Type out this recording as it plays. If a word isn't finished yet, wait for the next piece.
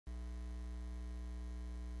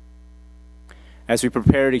As we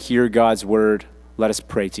prepare to hear God's word, let us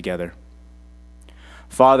pray together.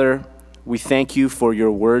 Father, we thank you for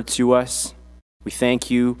your word to us. We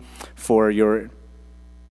thank you for your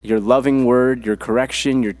loving word, your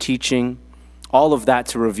correction, your teaching, all of that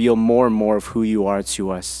to reveal more and more of who you are to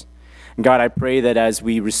us. And God, I pray that as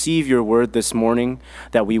we receive your word this morning,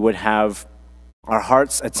 that we would have our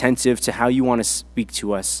hearts attentive to how you want to speak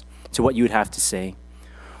to us, to what you would have to say.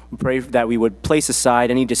 We pray that we would place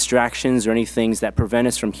aside any distractions or any things that prevent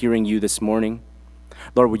us from hearing you this morning.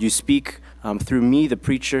 Lord, would you speak through me, the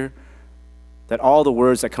preacher, that all the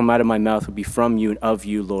words that come out of my mouth would be from you and of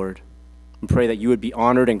you, Lord. We pray that you would be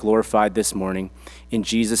honored and glorified this morning. In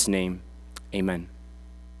Jesus' name, amen.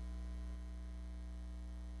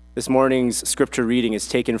 This morning's scripture reading is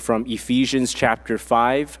taken from Ephesians chapter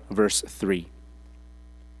 5, verse 3.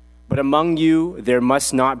 But among you there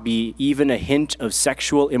must not be even a hint of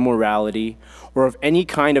sexual immorality or of any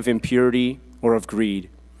kind of impurity or of greed,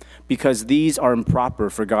 because these are improper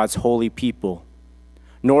for God's holy people.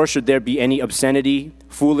 Nor should there be any obscenity,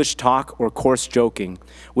 foolish talk, or coarse joking,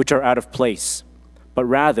 which are out of place, but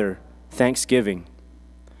rather thanksgiving.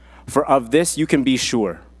 For of this you can be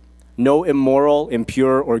sure, no immoral,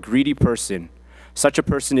 impure, or greedy person, such a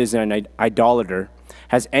person is an idolater,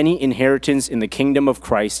 has any inheritance in the kingdom of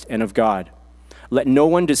Christ and of God. Let no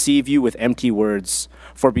one deceive you with empty words,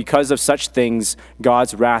 for because of such things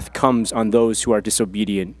God's wrath comes on those who are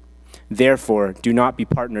disobedient. Therefore, do not be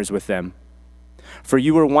partners with them. For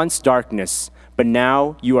you were once darkness, but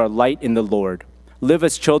now you are light in the Lord. Live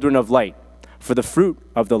as children of light, for the fruit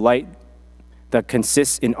of the light that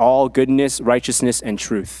consists in all goodness, righteousness, and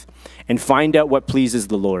truth, and find out what pleases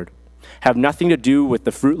the Lord. Have nothing to do with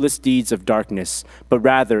the fruitless deeds of darkness, but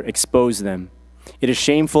rather expose them. It is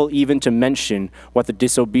shameful even to mention what the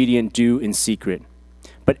disobedient do in secret.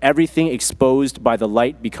 But everything exposed by the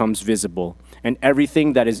light becomes visible, and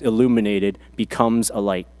everything that is illuminated becomes a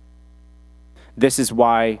light. This is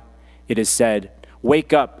why it is said,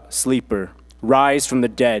 "Wake up, sleeper, rise from the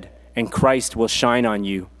dead, and Christ will shine on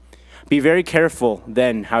you." Be very careful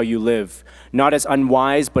then how you live, not as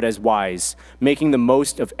unwise but as wise, making the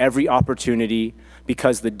most of every opportunity,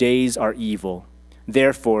 because the days are evil.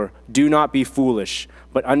 Therefore, do not be foolish,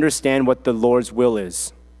 but understand what the Lord's will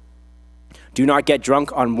is. Do not get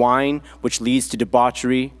drunk on wine, which leads to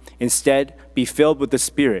debauchery. Instead, be filled with the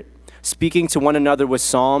Spirit, speaking to one another with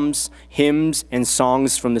psalms, hymns, and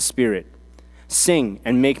songs from the Spirit. Sing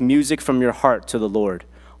and make music from your heart to the Lord,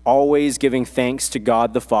 always giving thanks to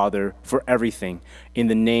God the Father for everything, in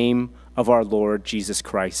the name of our Lord Jesus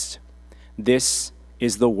Christ. This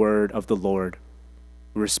is the word of the Lord.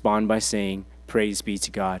 We respond by saying, praise be to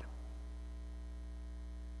God.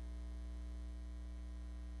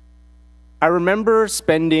 I remember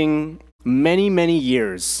spending many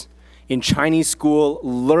years in Chinese school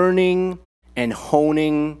learning and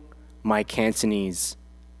honing my Cantonese.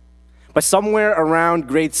 But somewhere around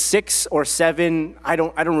grade 6 or 7, I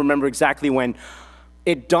don't remember exactly when,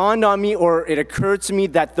 it dawned on me, or it occurred to me,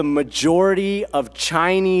 that the majority of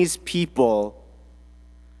Chinese people,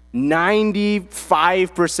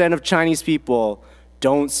 95% of Chinese people,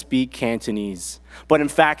 don't speak Cantonese, but in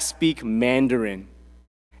fact speak Mandarin.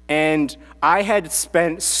 And I had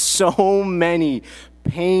spent so many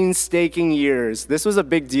painstaking years. This was a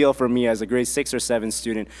big deal for me as a grade 6 or 7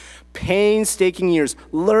 student. Painstaking years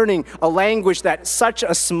learning a language that such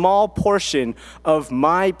a small portion of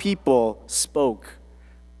my people spoke.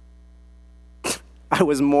 I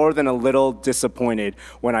was more than a little disappointed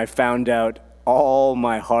when I found out all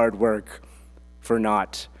my hard work for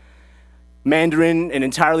naught. Mandarin, an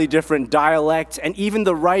entirely different dialect, and even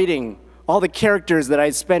the writing, all the characters that I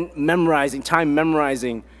spent time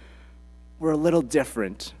memorizing, were a little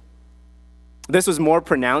different. This was more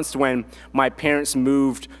pronounced when my parents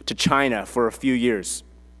moved to China for a few years.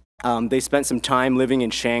 They spent some time living in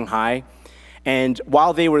Shanghai, and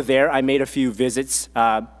while they were there, I made a few visits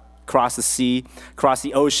across the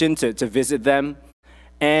ocean to visit them.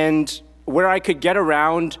 And where I could get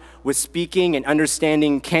around with speaking and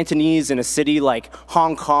understanding Cantonese in a city like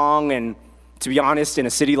Hong Kong, and to be honest, in a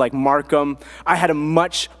city like Markham, I had a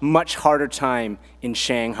much harder time in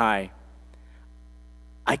Shanghai.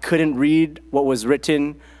 I couldn't read what was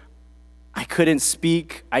written. I couldn't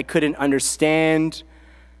speak. I couldn't understand.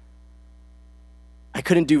 I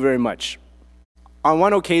couldn't do very much. On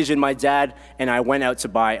one occasion, my dad and I went out to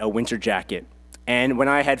buy a winter jacket. And when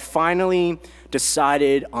I had finally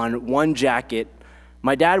decided on one jacket,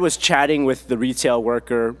 my dad was chatting with the retail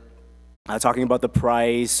worker, talking about the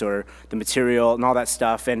price or the material and all that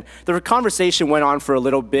stuff. And the conversation went on for a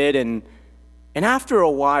little bit, and after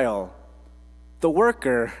a while, the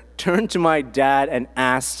worker turned to my dad and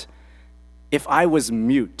asked if I was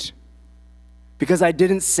mute because I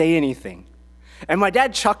didn't say anything. And my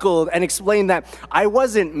dad chuckled and explained that I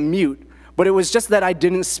wasn't mute, but it was just that I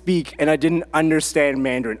didn't speak and I didn't understand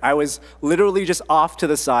Mandarin. I was literally just off to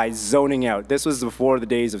the side, zoning out. This was before the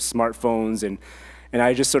days of smartphones, and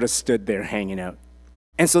I just sort of stood there hanging out.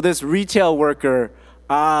 And so this retail worker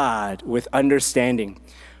awed with understanding.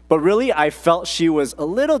 But really, I felt she was a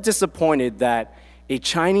little disappointed that a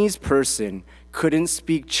Chinese person couldn't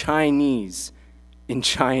speak Chinese in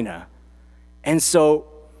China. And so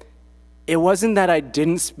it wasn't that I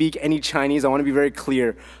didn't speak any Chinese. I want to be very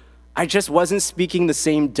clear. I just wasn't speaking the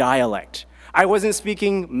same dialect. I wasn't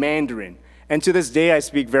speaking Mandarin. And to this day, I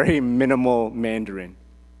speak very minimal Mandarin.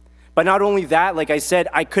 But not only that, like I said,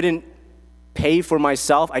 I couldn't pay for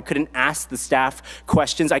myself. I couldn't ask the staff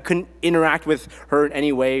questions. I couldn't interact with her in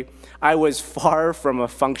any way. I was far from a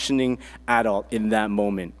functioning adult in that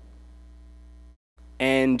moment.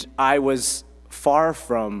 And I was far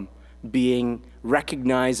from being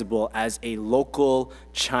recognizable as a local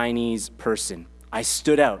Chinese person. I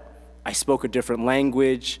stood out. I spoke a different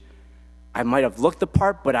language. I might have looked the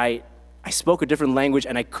part, but I spoke a different language,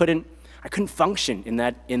 and I couldn't function in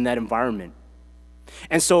that environment.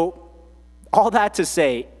 And so, all that to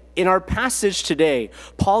say, in our passage today,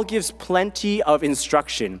 Paul gives plenty of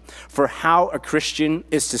instruction for how a Christian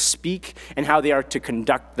is to speak and how they are to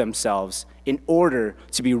conduct themselves in order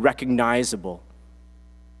to be recognizable.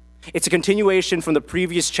 It's a continuation from the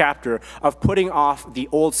previous chapter of putting off the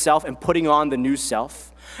old self and putting on the new self.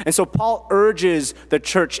 And so Paul urges the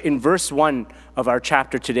church in verse 1 of our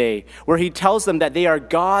chapter today, where he tells them that they are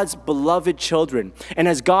God's beloved children. And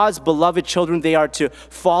as God's beloved children, they are to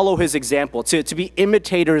follow his example, to be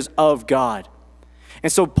imitators of God.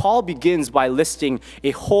 And so Paul begins by listing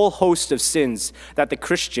a whole host of sins that the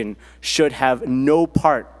Christian should have no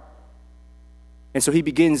part. And so he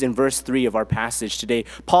begins in verse 3 of our passage today.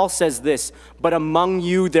 Paul says this, "But among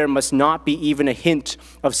you there must not be even a hint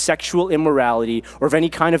of sexual immorality or of any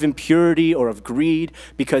kind of impurity or of greed,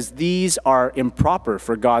 because these are improper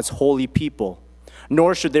for God's holy people.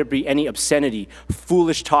 Nor should there be any obscenity,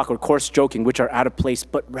 foolish talk, or coarse joking, which are out of place,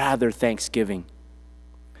 but rather thanksgiving."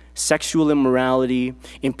 Sexual immorality,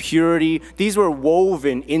 impurity, these were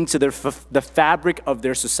woven into the fabric of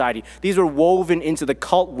their society. These were woven into the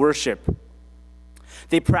cult worship.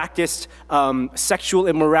 They practiced sexual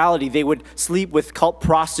immorality. They would sleep with cult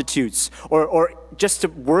prostitutes or just to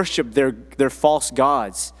worship their false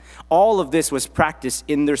gods. All of this was practiced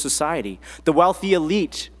in their society. The wealthy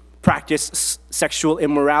elite practiced sexual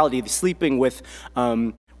immorality, sleeping with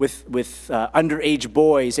underage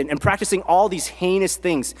boys and practicing all these heinous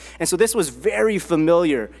things. And so this was very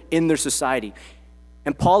familiar in their society.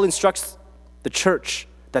 And Paul instructs the church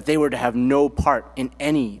that they were to have no part in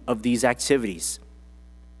any of these activities.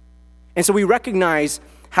 And so we recognize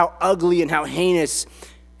how ugly and how heinous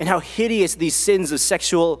and how hideous these sins of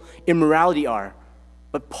sexual immorality are.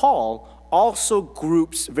 But Paul also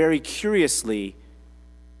groups very curiously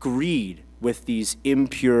greed with these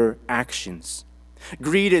impure actions.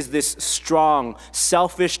 Greed is this strong,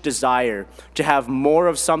 selfish desire to have more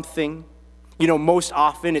of something. You know, most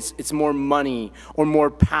often it's more money or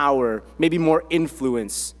more power, maybe more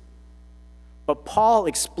influence. But Paul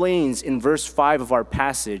explains in verse 5 of our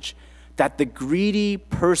passage that the greedy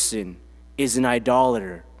person is an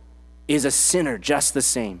idolater, is a sinner just the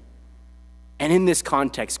same. And in this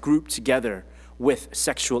context, grouped together with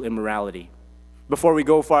sexual immorality. Before we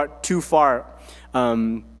go too far,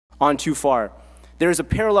 there is a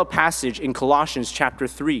parallel passage in Colossians chapter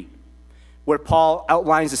 3, where Paul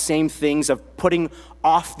outlines the same things of putting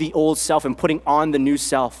off the old self and putting on the new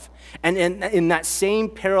self. And in that same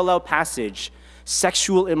parallel passage,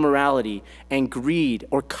 sexual immorality and greed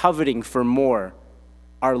or coveting for more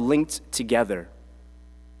are linked together.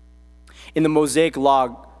 In the Mosaic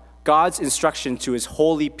Law, God's instruction to his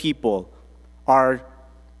holy people are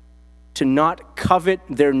to not covet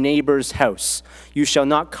their neighbor's house. You shall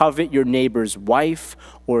not covet your neighbor's wife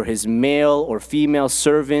or his male or female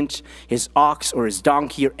servant, his ox or his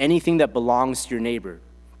donkey, or anything that belongs to your neighbor.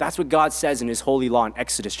 That's what God says in his holy law in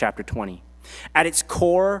Exodus chapter 20. At its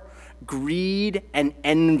core, greed and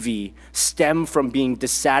envy stem from being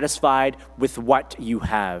dissatisfied with what you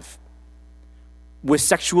have. With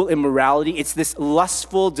sexual immorality, it's this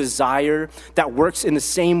lustful desire that works in the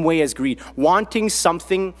same way as greed, wanting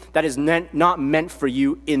something that is not meant for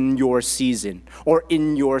you in your season or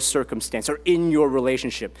in your circumstance or in your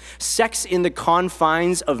relationship. Sex in the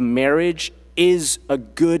confines of marriage is a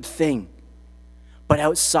good thing, but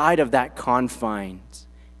outside of that confines,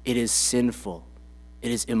 it is sinful.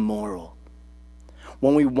 It is immoral.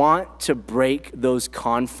 when we want to break those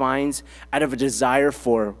confines out of a desire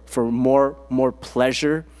for more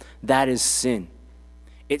pleasure, that is sin.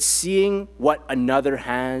 It's seeing what another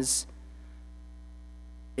has.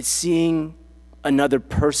 It's seeing another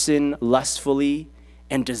person lustfully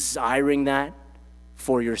and desiring that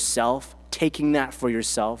for yourself, taking that for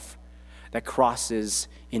yourself, that crosses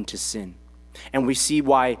into sin. And we see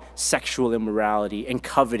why sexual immorality and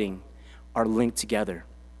coveting are linked together.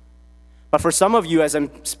 But for some of you, as I'm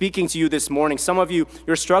speaking to you this morning, some of you,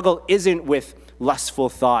 your struggle isn't with lustful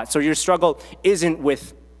thoughts, or your struggle isn't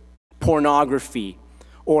with pornography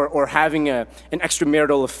or having an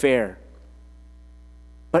extramarital affair.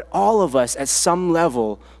 But all of us at some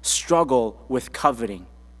level struggle with coveting.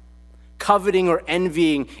 Coveting or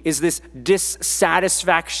envying is this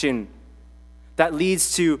dissatisfaction that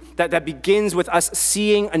leads to, that begins with us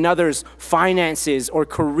seeing another's finances or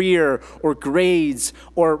career or grades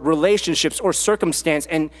or relationships or circumstance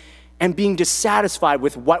and being dissatisfied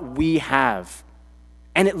with what we have.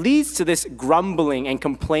 And it leads to this grumbling and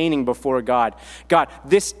complaining before God. God,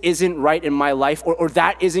 this isn't right in my life, or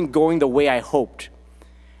that isn't going the way I hoped.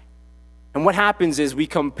 And what happens is we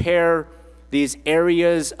compare these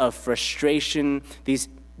areas of frustration,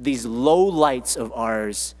 these low lights of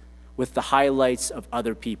ours, with the highlights of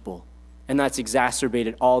other people. And that's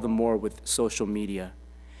exacerbated all the more with social media.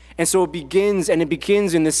 And so it begins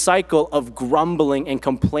in this cycle of grumbling and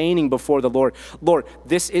complaining before the Lord. Lord,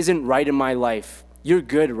 this isn't right in my life. You're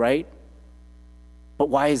good, right? But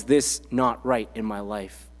why is this not right in my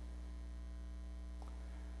life?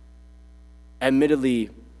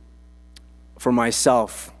 Admittedly, for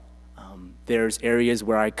myself, there's areas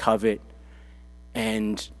where I covet.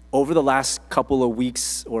 And over the last couple of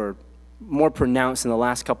weeks, or more pronounced in the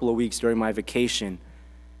last couple of weeks during my vacation,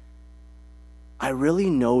 I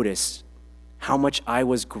really noticed how much I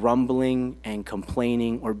was grumbling and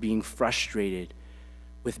complaining or being frustrated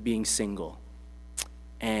with being single.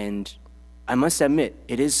 And I must admit,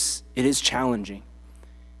 it is challenging.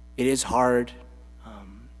 It is hard.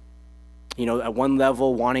 At one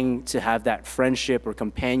level, wanting to have that friendship or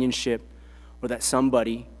companionship or that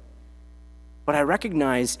somebody. But I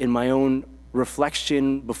recognized in my own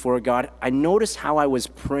reflection before God, I noticed how I was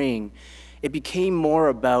praying. It became more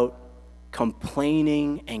about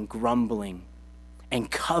complaining and grumbling and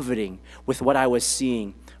coveting with what I was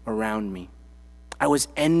seeing around me. I was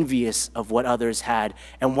envious of what others had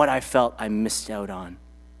and what I felt I missed out on.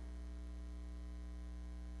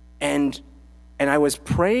 And I was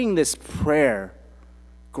praying this prayer,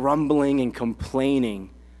 grumbling and complaining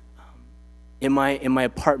in my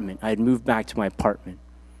apartment. I had moved back to my apartment.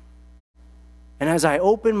 And as I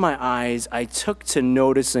opened my eyes, I took to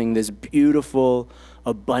noticing this beautiful,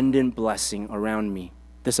 abundant blessing around me,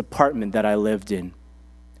 this apartment that I lived in,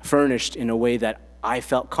 furnished in a way that I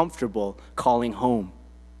felt comfortable calling home.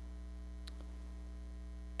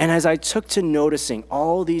 And as I took to noticing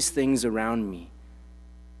all these things around me,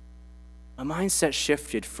 my mindset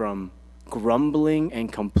shifted from grumbling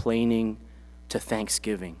and complaining to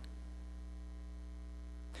thanksgiving.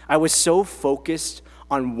 I was so focused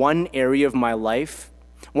on one area of my life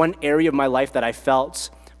that I felt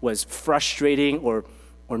was frustrating or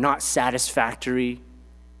not satisfactory,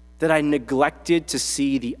 that I neglected to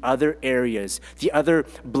see the other areas, the other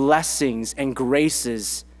blessings and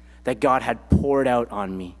graces that God had poured out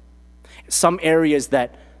on me. Some areas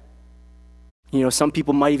that, some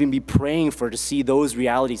people might even be praying for to see those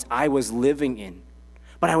realities I was living in.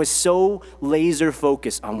 But I was so laser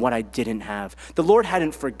focused on what I didn't have. The Lord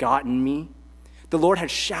hadn't forgotten me. The Lord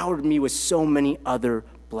had showered me with so many other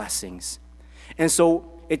blessings. And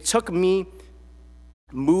so it took me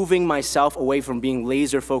moving myself away from being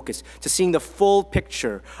laser focused to seeing the full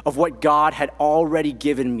picture of what God had already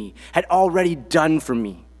given me, had already done for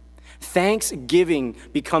me. Thanksgiving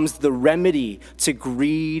becomes the remedy to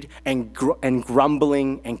greed and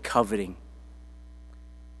grumbling and coveting.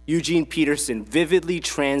 Eugene Peterson vividly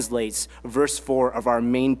translates verse 4 of our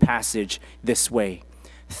main passage this way: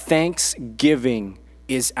 thanksgiving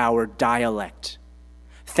is our dialect.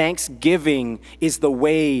 Thanksgiving is the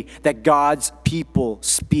way that God's people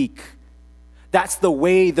speak. That's the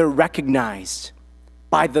way they're recognized,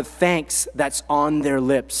 by the thanks that's on their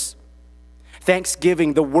lips.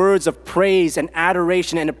 Thanksgiving, the words of praise and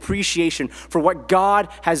adoration and appreciation for what God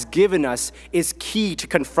has given us, is key to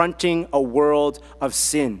confronting a world of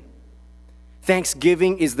sin.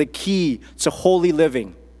 Thanksgiving is the key to holy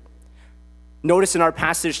living. Notice in our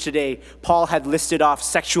passage today, Paul had listed off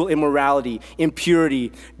sexual immorality,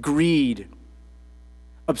 impurity, greed,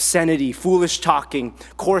 obscenity, foolish talking,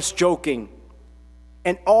 coarse joking.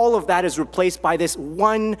 And all of that is replaced by this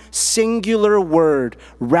one singular word,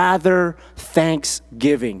 rather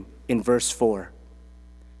thanksgiving, in verse 4.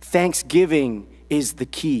 Thanksgiving is the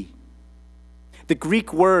key. The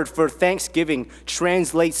Greek word for thanksgiving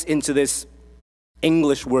translates into this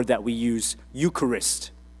English word that we use,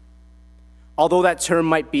 Eucharist. Although that term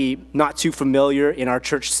might be not too familiar in our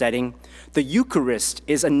church setting, the Eucharist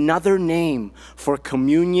is another name for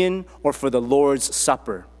communion or for the Lord's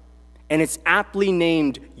Supper. And it's aptly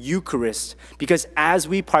named Eucharist because as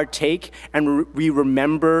we partake and we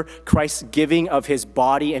remember Christ's giving of his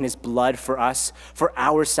body and his blood for us, for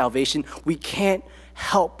our salvation, we can't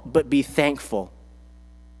help but be thankful.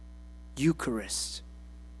 Eucharist.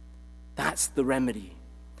 That's the remedy.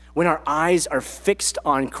 When our eyes are fixed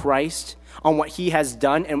on Christ, on what he has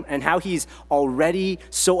done and how he's already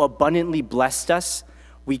so abundantly blessed us,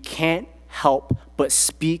 we can't help but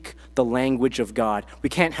speak the language of God. We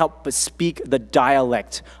can't help but speak the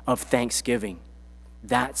dialect of thanksgiving.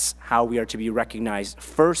 That's how we are to be recognized,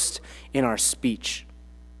 first in our speech.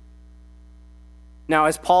 Now,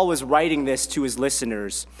 as Paul was writing this to his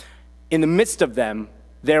listeners, in the midst of them,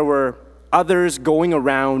 there were others going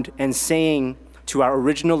around and saying to our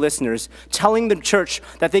original listeners, telling the church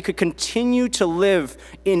that they could continue to live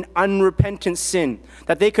in unrepentant sin,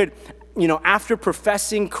 that they could, after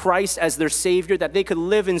professing Christ as their Savior, that they could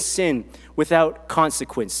live in sin without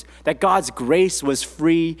consequence, that God's grace was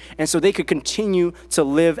free, and so they could continue to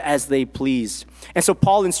live as they pleased. And so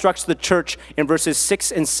Paul instructs the church in verses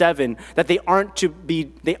 6 and 7 that they aren't to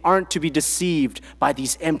be deceived by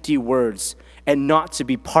these empty words and not to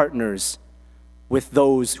be partners with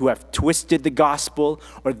those who have twisted the gospel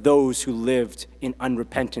or those who lived in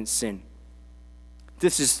unrepentant sin.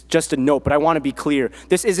 This is just a note, but I want to be clear.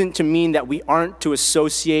 This isn't to mean that we aren't to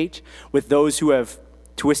associate with those who have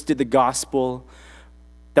twisted the gospel,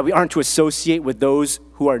 that we aren't to associate with those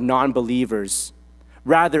who are non-believers.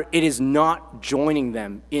 Rather, it is not joining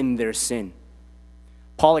them in their sin.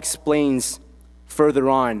 Paul explains further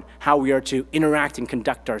on how we are to interact and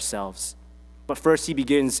conduct ourselves. But first he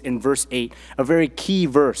begins in verse 8, a very key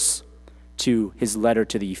verse to his letter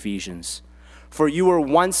to the Ephesians. For you were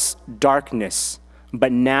once darkness,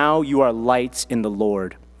 but now you are light in the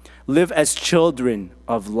Lord. Live as children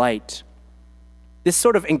of light. This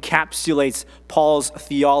sort of encapsulates Paul's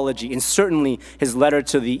theology and certainly his letter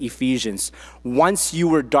to the Ephesians. Once you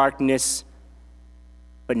were darkness,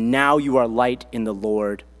 but now you are light in the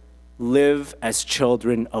Lord. Live as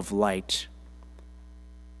children of light.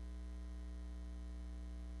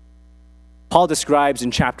 Paul describes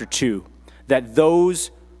in chapter 2 that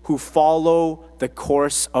those who follow the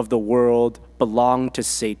course of the world belong to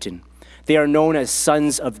Satan. They are known as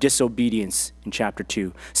sons of disobedience in chapter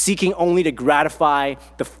 2, seeking only to gratify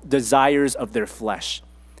the desires of their flesh.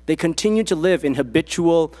 They continue to live in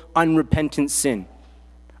habitual, unrepentant sin,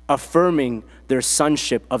 affirming their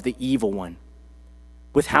sonship of the evil one.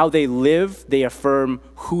 With how they live, they affirm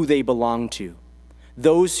who they belong to.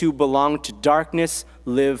 Those who belong to darkness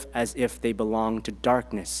live as if they belong to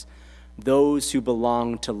darkness. Those who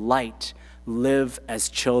belong to light live as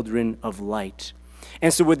children of light.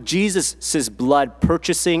 And so with Jesus' blood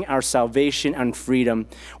purchasing our salvation and freedom,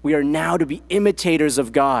 we are now to be imitators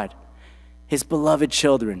of God, his beloved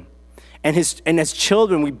children. And as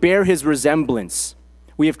children, we bear his resemblance.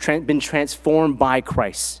 We have been transformed by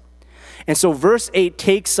Christ. And so verse 8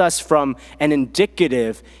 takes us from an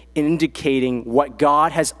indicative indicating what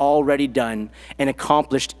God has already done and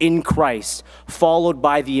accomplished in Christ, followed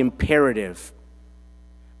by the imperative,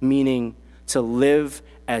 meaning to live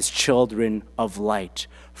as children of light.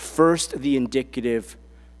 First, the indicative,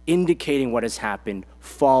 indicating what has happened,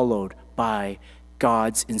 followed by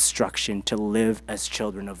God's instruction to live as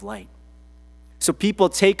children of light. So people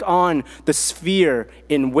take on the sphere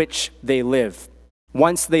in which they live.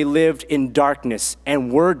 Once they lived in darkness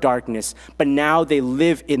and were darkness, but now they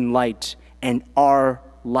live in light and are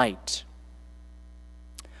light.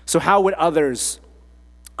 So how would others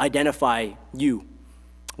identify you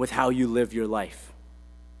with how you live your life?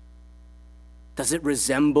 Does it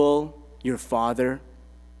resemble your father?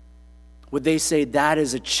 Would they say that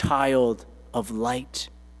is a child of light?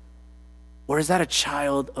 Or is that a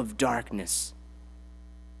child of darkness?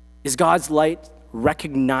 Is God's light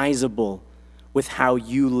recognizable with how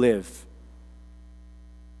you live?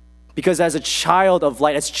 Because as a child of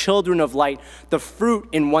light, as children of light, the fruit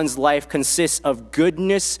in one's life consists of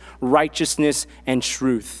goodness, righteousness, and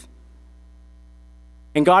truth.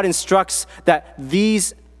 And God instructs that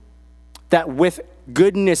with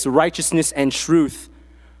goodness, righteousness, and truth,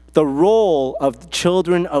 the role of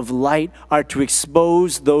children of light are to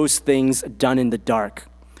expose those things done in the dark.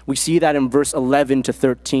 We see that in verse 11 to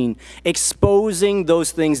 13, exposing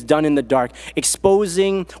those things done in the dark,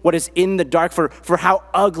 exposing what is in the dark for how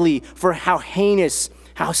ugly, for how heinous,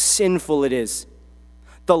 how sinful it is.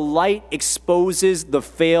 The light exposes the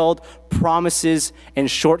failed promises and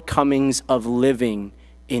shortcomings of living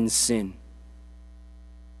in sin.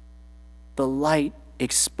 The light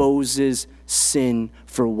exposes sin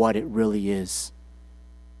for what it really is.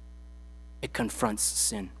 It confronts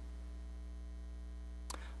sin.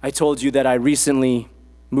 I told you that I recently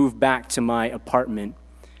moved back to my apartment,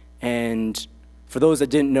 and for those that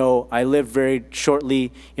didn't know, I lived very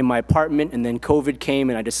shortly in my apartment, and then COVID came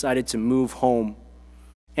and I decided to move home.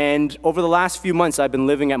 And over the last few months, I've been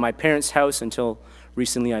living at my parents' house until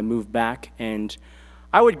recently I moved back, and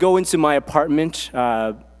I would go into my apartment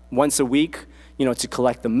once a week, to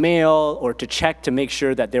collect the mail or to check to make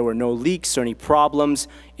sure that there were no leaks or any problems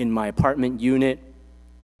in my apartment unit.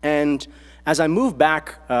 And as I moved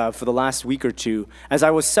back for the last week or two, as I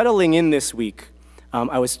was settling in this week,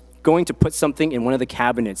 I was going to put something in one of the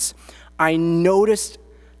cabinets. I noticed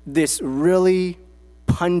this really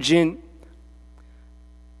pungent,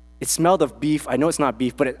 it smelled of beef. I know it's not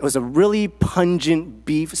beef, but it was a really pungent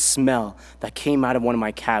beef smell that came out of one of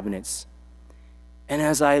my cabinets. And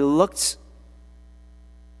as I looked,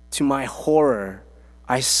 to my horror,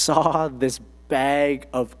 I saw this bag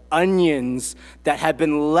of onions that had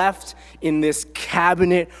been left in this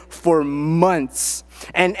cabinet for months.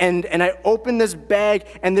 And I opened this bag,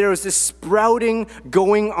 and there was this sprouting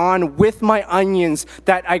going on with my onions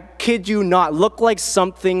that, I kid you not, looked like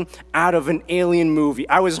something out of an alien movie.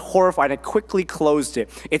 I was horrified. I quickly closed it.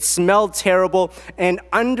 It smelled terrible, and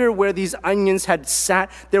under where these onions had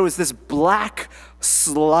sat, there was this black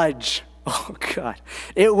sludge. Oh, God.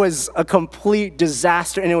 It was a complete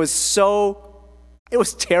disaster, and it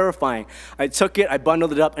was terrifying. I took it, I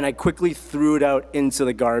bundled it up, and I quickly threw it out into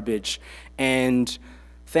the garbage. And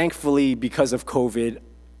thankfully, because of COVID,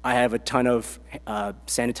 I have a ton of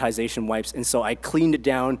sanitization wipes, and so I cleaned it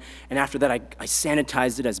down, and after that, I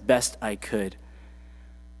sanitized it as best I could.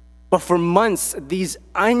 But for months, these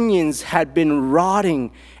onions had been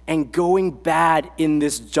rotting and going bad in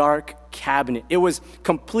this dark cabinet. It was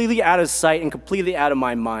completely out of sight and completely out of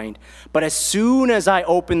my mind. But as soon as I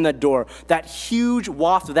opened the door, that huge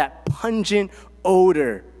waft of that pungent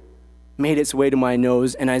odor made its way to my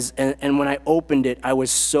nose. And when I opened it, I was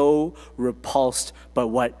so repulsed by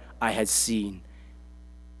what I had seen.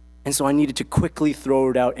 And so I needed to quickly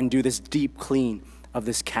throw it out and do this deep clean of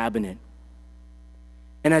this cabinet.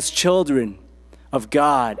 And as children of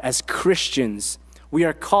God, as Christians, we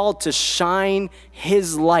are called to shine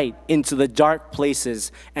His light into the dark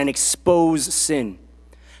places and expose sin.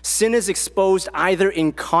 Sin is exposed either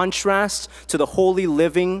in contrast to the holy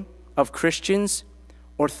living of Christians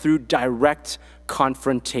or through direct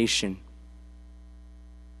confrontation.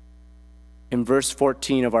 In verse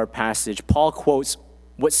 14 of our passage, Paul quotes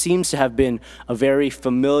what seems to have been a very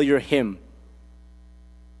familiar hymn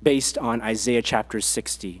based on Isaiah chapter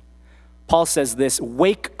 60. Paul says this,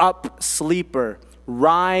 "Wake up, sleeper,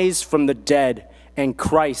 rise from the dead, and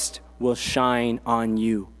Christ will shine on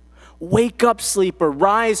you." Wake up, sleeper,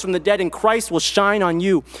 rise from the dead, and Christ will shine on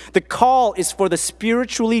you. The call is for the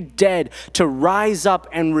spiritually dead to rise up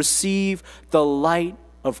and receive the light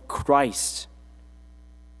of Christ.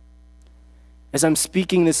 As I'm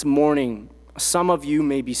speaking this morning, some of you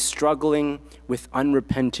may be struggling with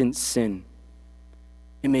unrepentant sin.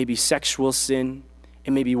 It may be sexual sin.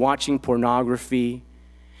 It may be watching pornography.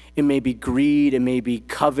 It may be greed. It may be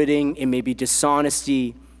coveting. It may be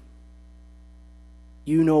dishonesty.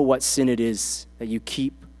 You know what sin it is that you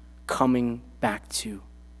keep coming back to.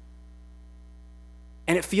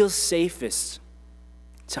 And it feels safest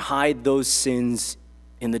to hide those sins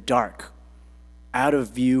in the dark, out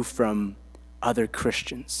of view from other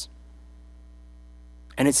Christians.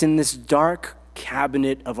 And it's in this dark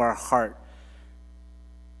cabinet of our heart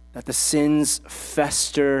that the sins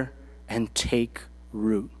fester and take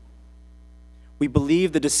root. We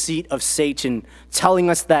believe the deceit of Satan, telling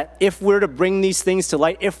us that if we're to bring these things to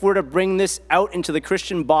light, if we're to bring this out into the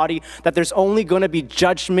Christian body, that there's only going to be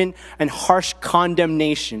judgment and harsh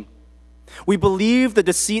condemnation. We believe the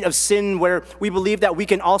deceit of sin, where we believe that we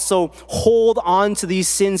can also hold on to these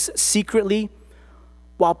sins secretly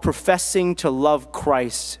while professing to love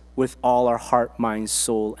Christ with all our heart, mind,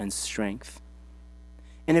 soul, and strength.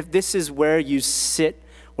 And if this is where you sit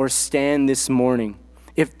or stand this morning,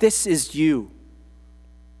 if this is you,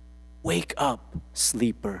 wake up,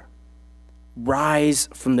 sleeper. Rise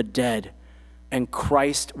from the dead, and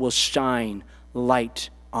Christ will shine light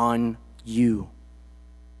on you.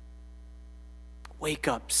 Wake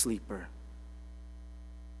up, sleeper.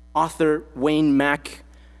 Author Wayne Mack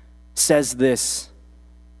says this: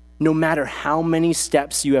 no matter how many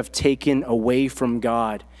steps you have taken away from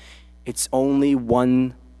God, it's only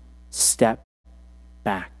one step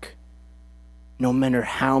back. No matter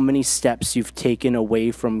how many steps you've taken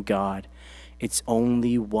away from God, it's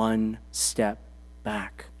only one step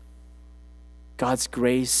back. God's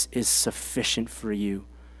grace is sufficient for you.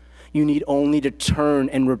 You need only to turn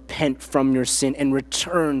and repent from your sin and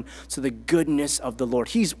return to the goodness of the Lord.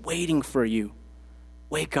 He's waiting for you.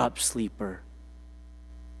 Wake up, sleeper.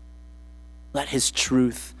 Let his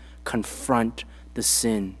truth confront the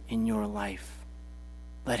sin in your life.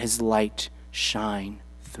 Let his light shine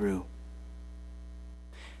through.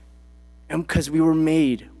 And because we were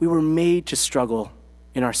made to struggle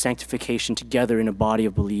in our sanctification together in a body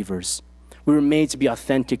of believers. We were made to be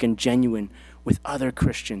authentic and genuine with other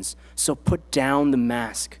Christians. So put down the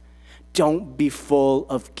mask. Don't be full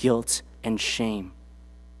of guilt and shame.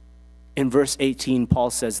 In verse 18, Paul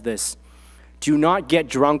says this: do not get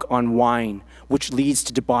drunk on wine, which leads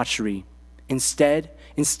to debauchery. Instead,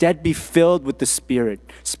 be filled with the Spirit,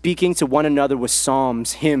 speaking to one another with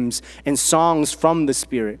psalms, hymns, and songs from the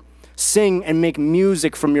Spirit. Sing and make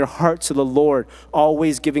music from your heart to the Lord,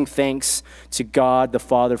 always giving thanks to God the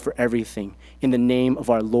Father for everything, in the name of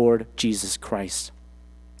our Lord Jesus Christ.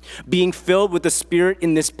 Being filled with the Spirit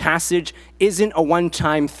in this passage isn't a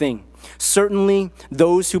one-time thing. Certainly,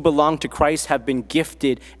 those who belong to Christ have been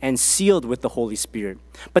gifted and sealed with the Holy Spirit.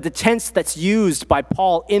 But the tense that's used by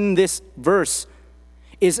Paul in this verse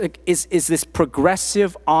is this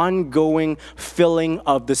progressive, ongoing filling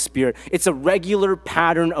of the Spirit. It's a regular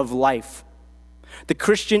pattern of life. The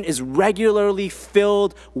Christian is regularly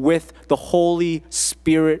filled with the Holy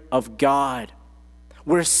Spirit of God,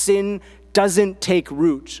 where sin doesn't take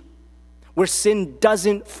root, where sin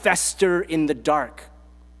doesn't fester in the dark.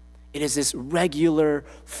 It is this regular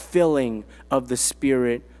filling of the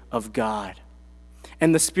Spirit of God.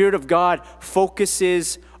 And the Spirit of God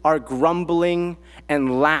focuses our grumbling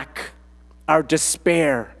and lack, our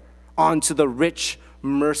despair, onto the rich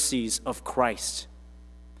mercies of Christ.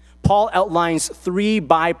 Paul outlines 3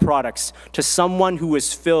 byproducts to someone who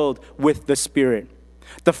is filled with the Spirit.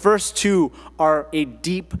 The first 2 are a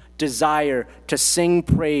deep desire to sing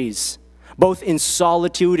praise, both in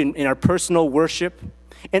solitude and in our personal worship,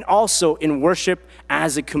 and also in worship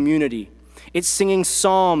as a community. It's singing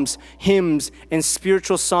psalms, hymns, and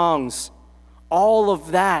spiritual songs. All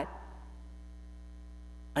of that,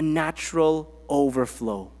 a natural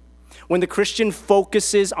overflow. When the Christian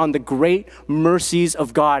focuses on the great mercies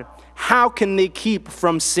of God, how can they keep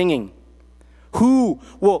from singing? Who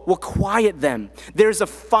will quiet them? There's a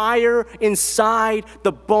fire inside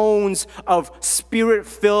the bones of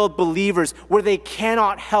Spirit-filled believers where they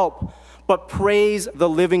cannot help but praise the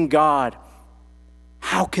living God.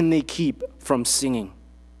 How can they keep from singing?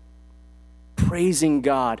 Praising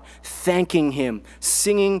God, thanking Him,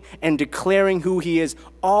 singing and declaring who He is.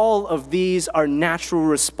 All of these are natural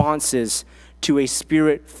responses to a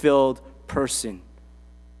Spirit-filled person.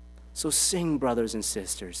 So sing, brothers and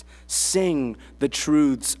sisters. Sing the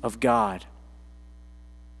truths of God.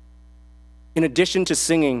 In addition to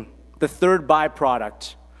singing, the third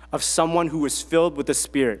byproduct of someone who is filled with the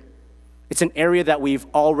Spirit, it's an area that we've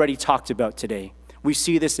already talked about today. We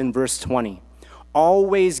see this in verse 20.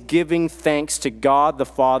 Always giving thanks to God the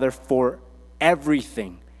Father for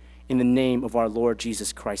everything in the name of our Lord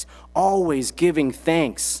Jesus Christ. Always giving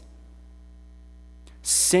thanks.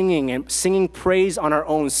 Singing praise on our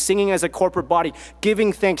own, singing as a corporate body,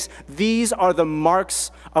 giving thanks. These are the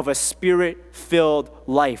marks of a Spirit-filled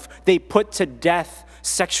life. They put to death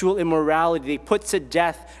sexual immorality. They put to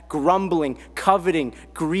death grumbling, coveting,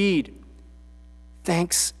 greed.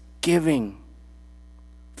 Thanksgiving.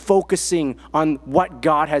 Focusing on what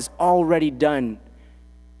God has already done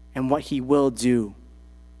and what He will do.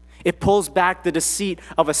 It pulls back the deceit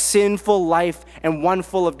of a sinful life and one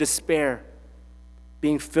full of despair.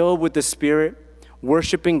 Being filled with the Spirit,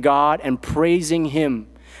 worshiping God, and praising Him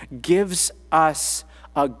gives us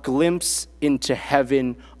a glimpse into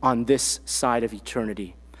heaven on this side of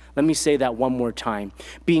eternity. Let me say that one more time.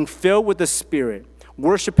 Being filled with the Spirit,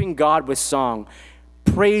 worshiping God with song,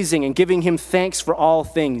 praising and giving Him thanks for all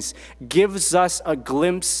things gives us a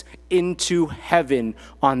glimpse into heaven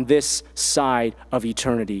on this side of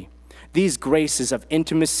eternity. These graces of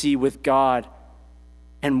intimacy with God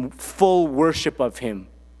and full worship of Him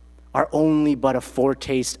are only but a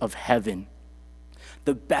foretaste of heaven.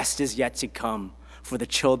 The best is yet to come for the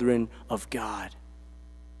children of God.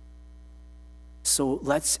 So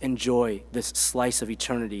let's enjoy this slice of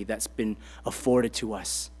eternity that's been afforded to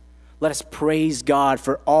us. Let us praise God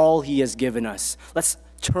for all He has given us. Let's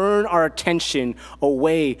turn our attention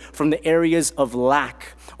away from the areas of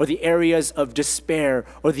lack or the areas of despair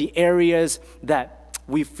or the areas that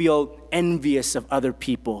we feel envious of other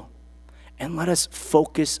people. And let us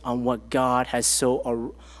focus on what God has so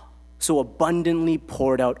abundantly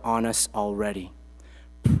poured out on us already.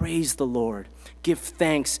 Praise the Lord. Give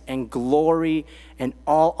thanks and glory and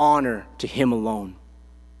all honor to Him alone.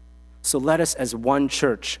 So let us as one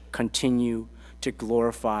church continue to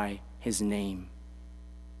glorify His name.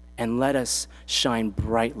 And let us shine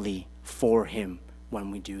brightly for Him when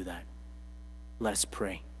we do that. Let us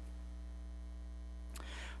pray.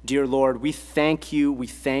 Dear Lord, we thank you, we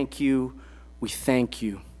thank you, we thank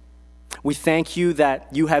you. We thank you that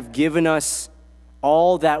you have given us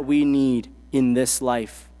all that we need in this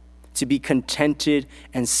life to be contented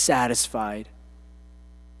and satisfied.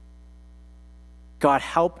 God,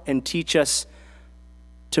 help and teach us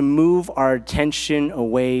to move our attention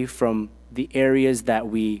away from the areas that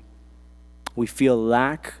we feel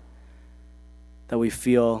lack, that we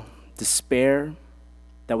feel despair,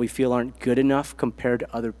 that we feel aren't good enough compared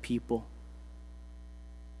to other people.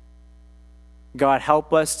 God,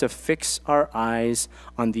 help us to fix our eyes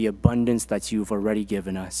on the abundance that you've already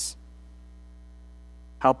given us.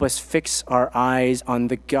 Help us fix our eyes on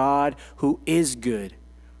the God who is good,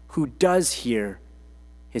 who does hear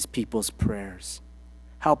His people's prayers.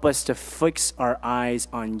 Help us to fix our eyes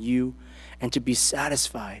on you and to be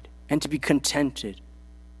satisfied and to be contented.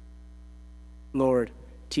 Lord,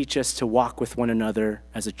 teach us to walk with one another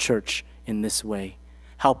as a church in this way.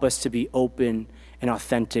 Help us to be open and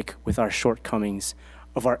authentic with our shortcomings,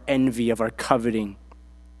 of our envy, of our coveting,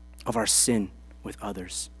 of our sin with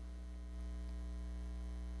others.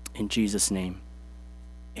 In Jesus' name,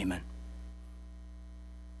 amen.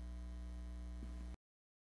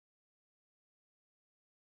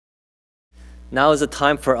 Now is the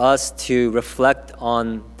time for us to reflect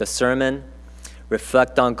on the sermon,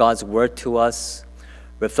 reflect on God's word to us,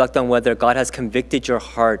 reflect on whether God has convicted your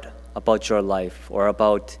heart about your life or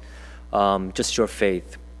about just your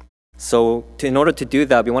faith. So in order to do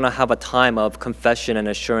that, we want to have a time of confession and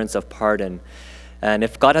assurance of pardon. And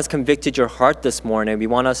if God has convicted your heart this morning, we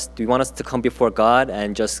want us to come before God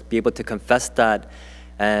and just be able to confess that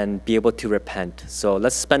and be able to repent. So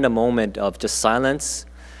let's spend a moment of just silence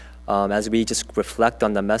as we just reflect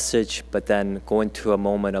on the message, but then go into a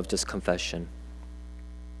moment of just confession.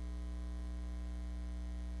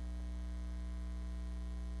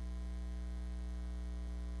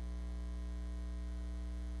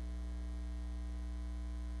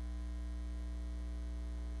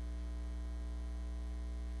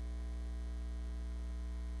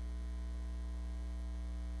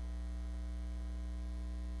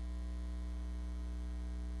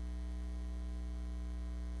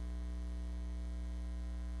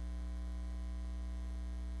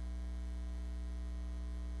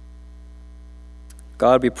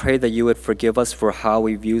 God, we pray that you would forgive us for how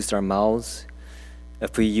we've used our mouths,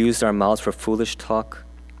 if we used our mouths for foolish talk,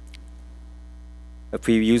 if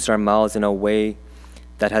we used our mouths in a way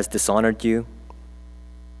that has dishonored you,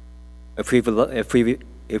 if we've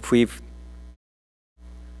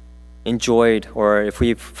enjoyed, or if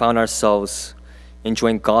we've found ourselves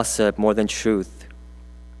enjoying gossip more than truth.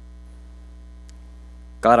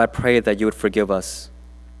 God, I pray that you would forgive us,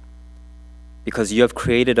 because you have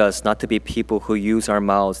created us not to be people who use our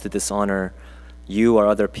mouths to dishonor you or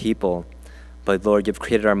other people, but Lord, you've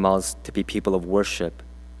created our mouths to be people of worship.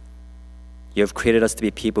 You have created us to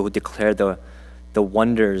be people who declare the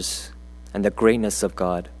wonders and the greatness of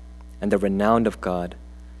God and the renown of God.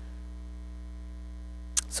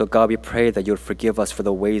 So God, we pray that you would forgive us for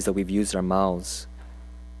the ways that we've used our mouths.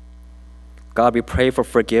 God, we pray for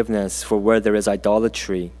forgiveness for where there is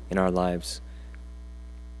idolatry in our lives,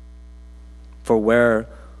 for where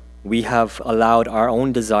we have allowed our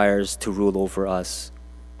own desires to rule over us,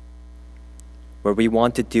 where we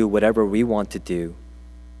want to do whatever we want to do,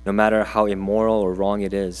 no matter how immoral or wrong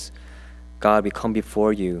it is. God, we come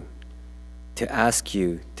before you to ask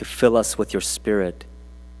you to fill us with your Spirit,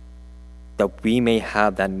 that we may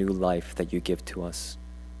have that new life that you give to us.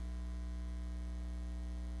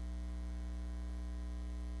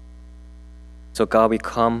 So God, we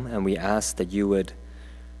come and we ask that you would,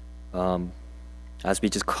 as we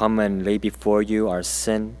just come and lay before you our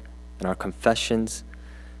sin and our confessions,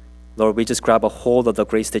 Lord, we just grab a hold of the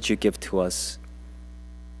grace that you give to us,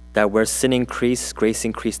 that where sin increased, grace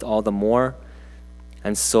increased all the more.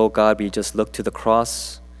 And so, God, we just look to the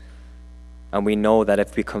cross, and we know that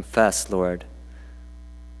if we confess, Lord,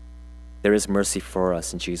 there is mercy for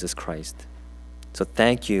us in Jesus Christ. So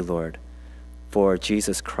thank you, Lord, for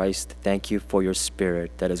Jesus Christ. Thank you for your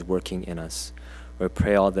Spirit that is working in us. We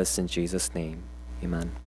pray all this in Jesus' name.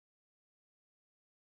 Amen.